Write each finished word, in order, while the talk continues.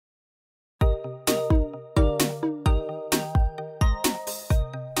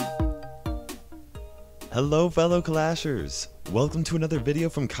Hello fellow Clashers! Welcome to another video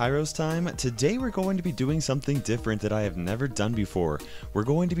from KairosTime. Today we're going to be doing something different that I have never done before. We're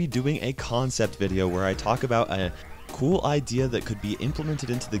going to be doing a concept video where I talk about a cool idea that could be implemented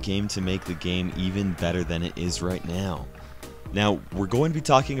into the game to make the game even better than it is right now. Now, we're going to be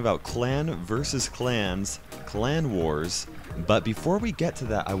talking about clan versus clans, clan wars, but before we get to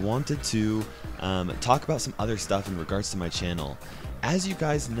that, I wanted to talk about some other stuff in regards to my channel. As you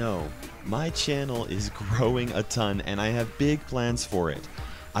guys know, my channel is growing a ton and I have big plans for it.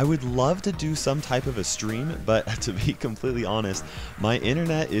 I would love to do some type of a stream, but to be completely honest, my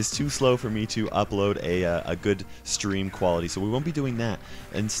internet is too slow for me to upload a good stream quality, so we won't be doing that.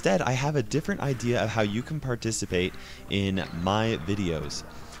 Instead, I have a different idea of how you can participate in my videos.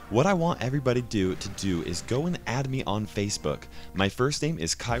 What I want everybody to do is go and add me on Facebook. My first name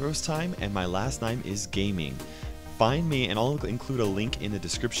is KairosTime and my last name is Gaming. Find me and I'll include a link in the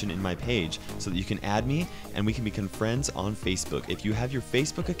description in my page so that you can add me and we can become friends on Facebook. If you have your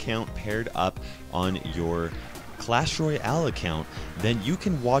Facebook account paired up on your Clash Royale account, then you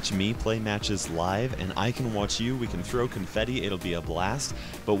can watch me play matches live and I can watch you. We can throw confetti, it'll be a blast.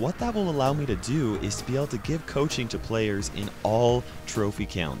 But what that will allow me to do is to be able to give coaching to players in all trophy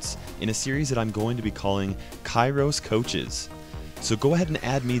counts in a series that I'm going to be calling Kairos Coaches. So go ahead and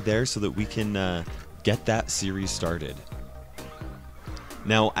add me there so that we can get that series started.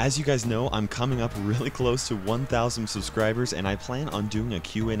 Now, as you guys know, I'm coming up really close to 1,000 subscribers and I plan on doing a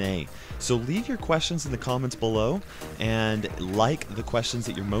Q&A. So leave your questions in the comments below and like the questions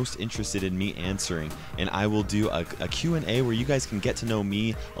that you're most interested in me answering. And I will do a Q&A where you guys can get to know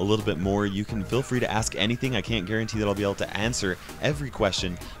me a little bit more. You can feel free to ask anything. I can't guarantee that I'll be able to answer every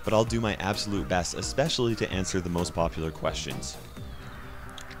question, but I'll do my absolute best, especially to answer the most popular questions.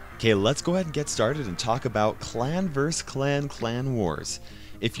 Okay, let's go ahead and get started and talk about clan versus clan wars.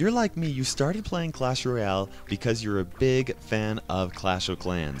 If you're like me, you started playing Clash Royale because you're a big fan of Clash of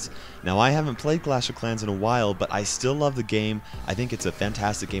Clans. Now, I haven't played Clash of Clans in a while, but I still love the game. I think it's a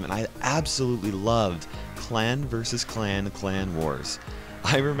fantastic game, and I absolutely loved clan versus clan wars.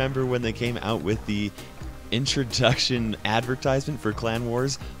 I remember when they came out with the introduction advertisement for Clan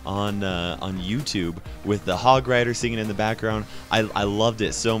Wars on YouTube with the Hog Rider singing in the background. I loved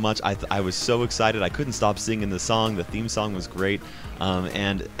it so much. I was so excited. I couldn't stop singing the song. The theme song was great.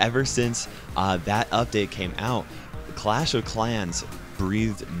 And ever since that update came out, Clash of Clans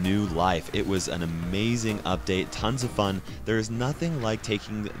breathed new life. It was an amazing update, tons of fun. There is nothing like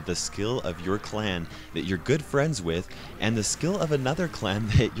taking the skill of your clan that you're good friends with and the skill of another clan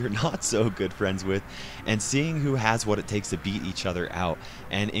that you're not so good friends with and seeing who has what it takes to beat each other out.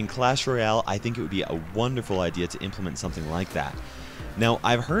 And in Clash Royale, I think it would be a wonderful idea to implement something like that. Now,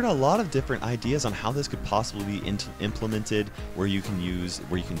 I've heard a lot of different ideas on how this could possibly be implemented, where you can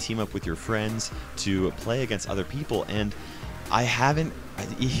team up with your friends to play against other people, and I haven't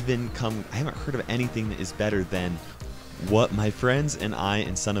heard of anything that is better than what my friends and I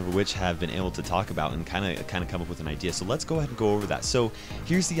and Son of a Witch have been able to talk about and kind of come up with an idea. So let's go ahead and go over that. So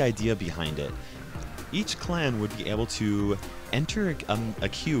here's the idea behind it. Each clan would be able to enter a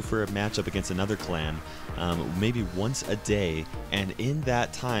queue for a matchup against another clan, maybe once a day, and in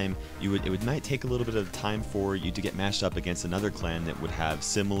that time it might take a little bit of time for you to get matched up against another clan that would have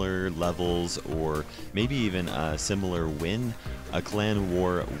similar levels or maybe even a similar a clan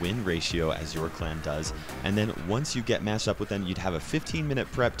war win ratio as your clan does. And then once you get matched up with them, you'd have a 15-minute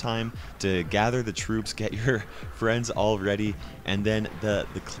prep time to gather the troops, get your friends all ready, and then the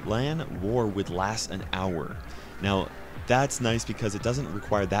clan war would last an hour. Now, that's nice because it doesn't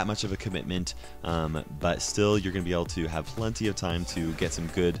require that much of a commitment, but still you're going to be able to have plenty of time to get some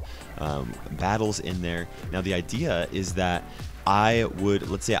good battles in there. Now, the idea is that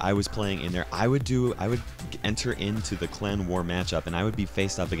let's say I was playing in there, I would enter into the clan war matchup and I would be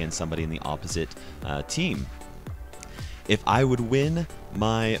faced up against somebody in the opposite team. If I would win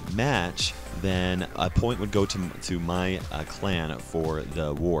my match, then a point would go to my clan for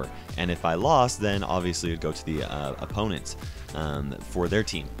the war. And if I lost, then obviously it would go to the opponents for their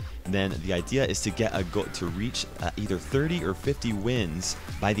team. And then the idea is to get to reach either 30 or 50 wins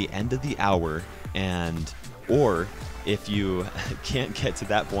by the end of the hour, or if you can't get to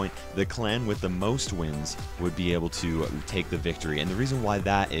that point, the clan with the most wins would be able to take the victory. And the reason why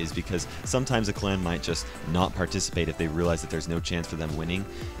that is because sometimes a clan might just not participate if they realize that there's no chance for them winning.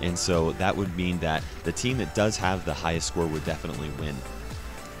 And so that would mean that the team that does have the highest score would definitely win.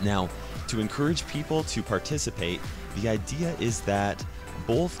 Now, to encourage people to participate, the idea is that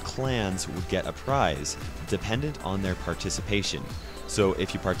both clans would get a prize dependent on their participation. So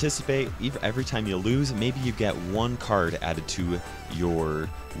if you participate, every time you lose, maybe you get one card added to your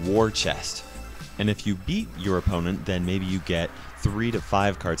war chest. And if you beat your opponent, then maybe you get 3 to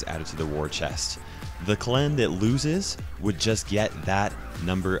 5 cards added to the war chest. The clan that loses would just get that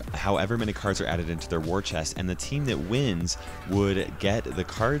number, however many cards are added into their war chest, and the team that wins would get the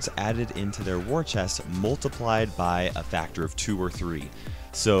cards added into their war chest multiplied by a factor of 2 or 3.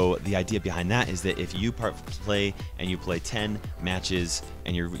 So the idea behind that is that if you play 10 matches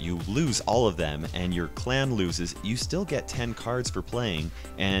and you lose all of them and your clan loses, you still get 10 cards for playing,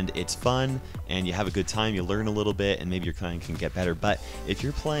 and it's fun and you have a good time, you learn a little bit, and maybe your clan can get better. But if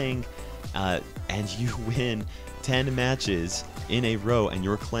you're playing and you win 10 matches in a row and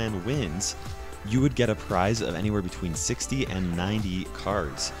your clan wins, you would get a prize of anywhere between 60 and 90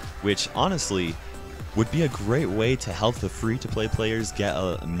 cards, which honestly would be a great way to help the free-to-play players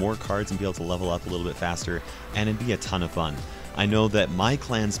get more cards and be able to level up a little bit faster, and it'd be a ton of fun. I know that my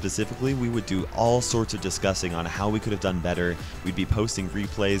clan specifically, we would do all sorts of discussing on how we could have done better. We'd be posting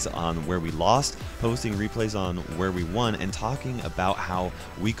replays on where we lost, posting replays on where we won, and talking about how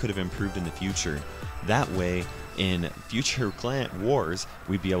we could have improved in the future. That way, in future clan wars,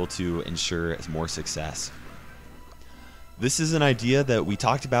 we'd be able to ensure more success. This is an idea that we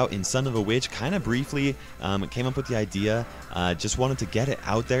talked about in Son of a Witch kind of briefly. Came up with the idea, just wanted to get it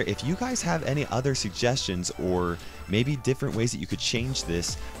out there. If you guys have any other suggestions or maybe different ways that you could change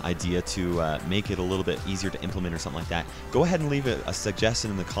this idea to make it a little bit easier to implement or something like that, go ahead and leave a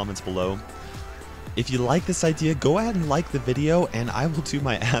suggestion in the comments below. If you like this idea, go ahead and like the video, and I will do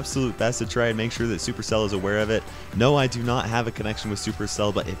my absolute best to try and make sure that Supercell is aware of it. No, I do not have a connection with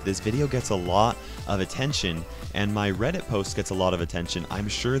Supercell, but if this video gets a lot of attention and my Reddit post gets a lot of attention, I'm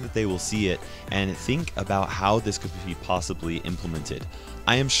sure that they will see it and think about how this could be possibly implemented.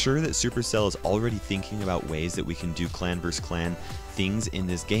 I am sure that Supercell is already thinking about ways that we can do clan versus clan things in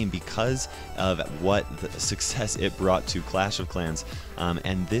this game because of what the success it brought to Clash of Clans,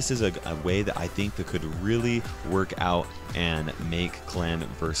 and this is a way that I think that could really work out and make clan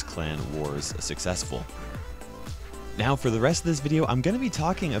versus clan wars successful. Now for the rest of this video, I'm going to be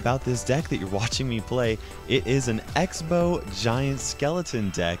talking about this deck that you're watching me play. It is an Xbow Giant Skeleton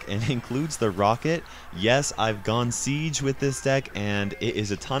deck and includes the Rocket. Yes, I've gone Siege with this deck and it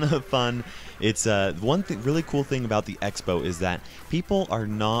is a ton of fun. It's one really cool thing about the Xbow is that people are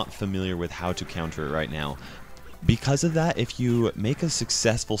not familiar with how to counter it right now. Because of that, if you make a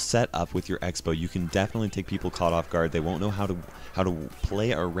successful setup with your Xbow, you can definitely take people caught off guard. They won't know how to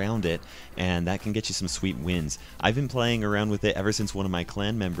play around it, and that can get you some sweet wins. I've been playing around with it ever since one of my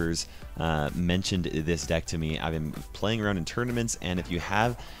clan members mentioned this deck to me. I've been playing around in tournaments, and if you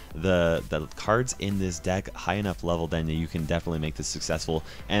have the cards in this deck high enough level, then you can definitely make this successful.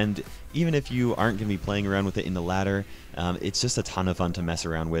 And even if you aren't going to be playing around with it in the ladder, it's just a ton of fun to mess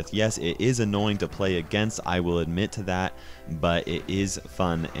around with. Yes, it is annoying to play against, I will admit to that, but it is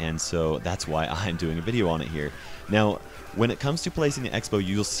fun, and so that's why I'm doing a video on it here. Now, when it comes to placing the Xbow,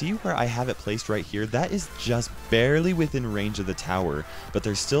 you'll see where I have it placed right here. That is just barely within range of the tower, but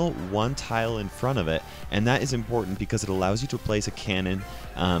there's still one tile in front of it, and that is important because it allows you to place a cannon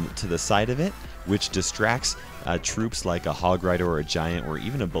to the side of it, which distracts troops like a Hog Rider or a Giant or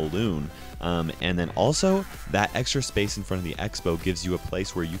even a Balloon. And then also, that extra space in front of the Xbow gives you a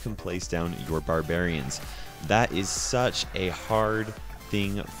place where you can place down your Barbarians. That is such a hard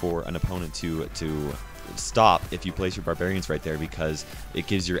thing for an opponent to stop if you place your Barbarians right there, because it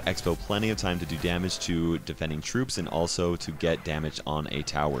gives your Xbow plenty of time to do damage to defending troops and also to get damage on a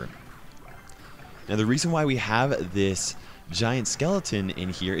tower. Now, the reason why we have this Giant Skeleton in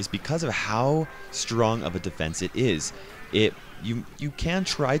here is because of how strong of a defense it is. You can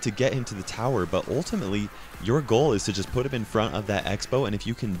try to get him to the tower, but ultimately your goal is to just put him in front of that Xbow, and if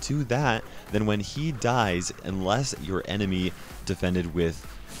you can do that, then when he dies, unless your enemy defended with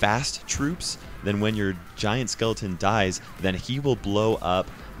fast troops, then when your Giant Skeleton dies, then he will blow up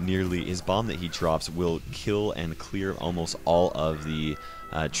nearly, his bomb that he drops will kill and clear almost all of the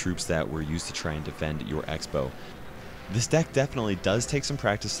troops that were used to try and defend your Xbow. This deck definitely does take some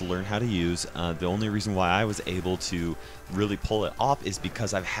practice to learn how to use. The only reason why I was able to really pull it off is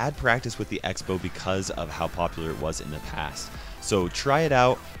because I've had practice with the Xbow because of how popular it was in the past. So try it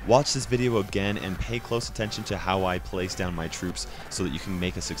out, watch this video again, and pay close attention to how I place down my troops so that you can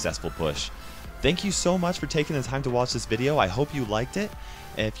make a successful push. Thank you so much for taking the time to watch this video. I hope you liked it.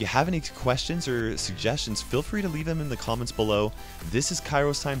 If you have any questions or suggestions, feel free to leave them in the comments below. This is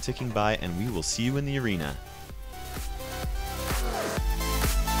KairosTime ticking by, and we will see you in the arena.